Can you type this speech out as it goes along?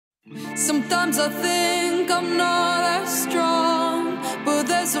Sometimes I think I'm not as strong, but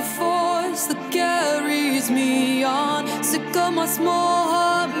there's a force that carries me on. Sick of my small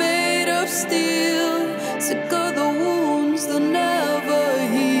heart made of steel, sick of the wounds that never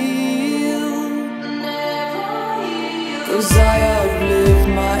heal. Cause I have lived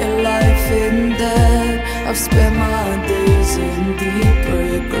my life in debt, I've spent my days in deep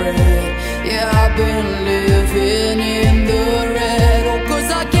regret. Yeah, I've been living in the red. Oh, cause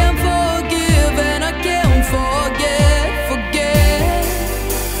I can't forgive and I can't forget. Forget,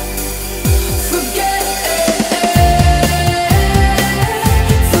 forget,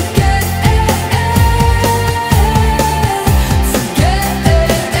 forget, forget.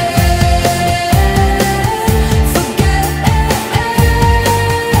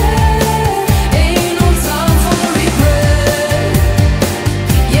 Ain't no time for regret.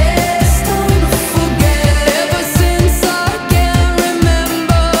 Yeah, it's time to forget. Ever since I can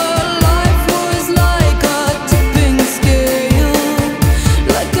remember, life was like a tipping scale,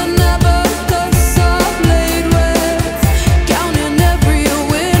 like an abacus I played with, counting every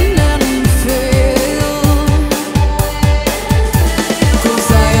win and fail. Cause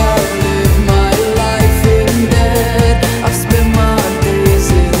I have lived my life in debt, I've spent my days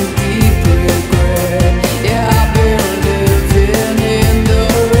in deep regret. Yeah, I've been living in the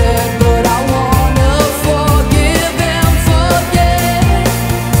red, but I wanna forgive and forget.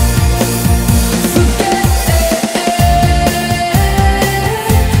 Forget,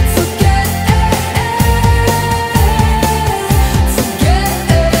 forget,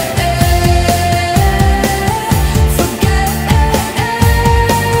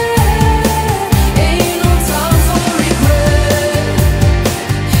 ain't no time for regret.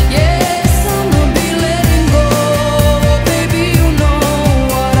 Yeah, it's time to be letting go. Baby, you know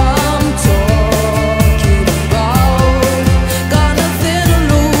what I'm talking about. Got nothing to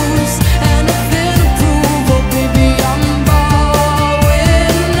lose and nothing to prove. Oh, baby, I'm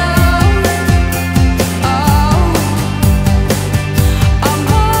bowing now. I'm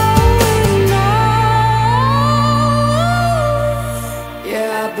bowing now. Yeah,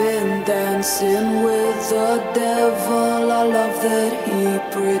 I've been dancing with the devil. I love that he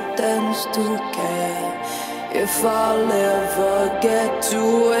pretends to care. If I'll ever get to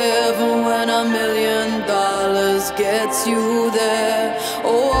heaven when $1,000,000 gets you there.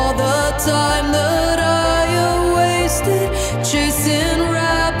 Oh, all the time that I have wasted chasing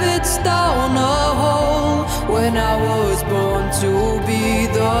rabbits down a hole. When I was born to be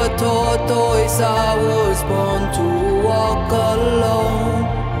the tortoise, I was born to walk alone.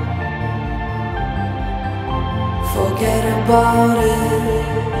 Forget about it.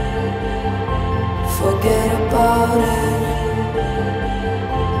 Forget about it.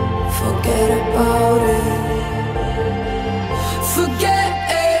 Forget about it. Forget.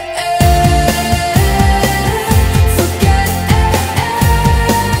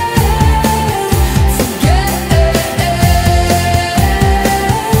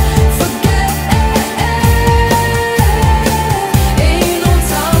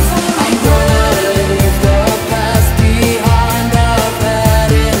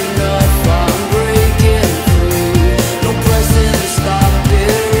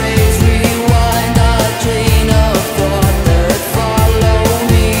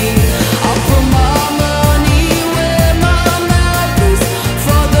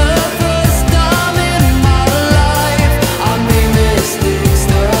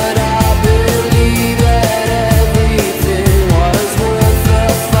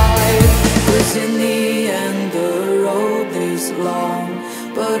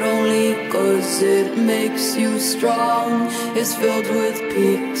 But only 'cause it makes you strong. It's filled with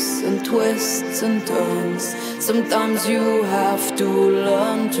peaks and twists and turns. Sometimes you have to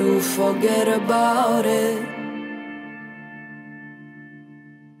learn to forget about it.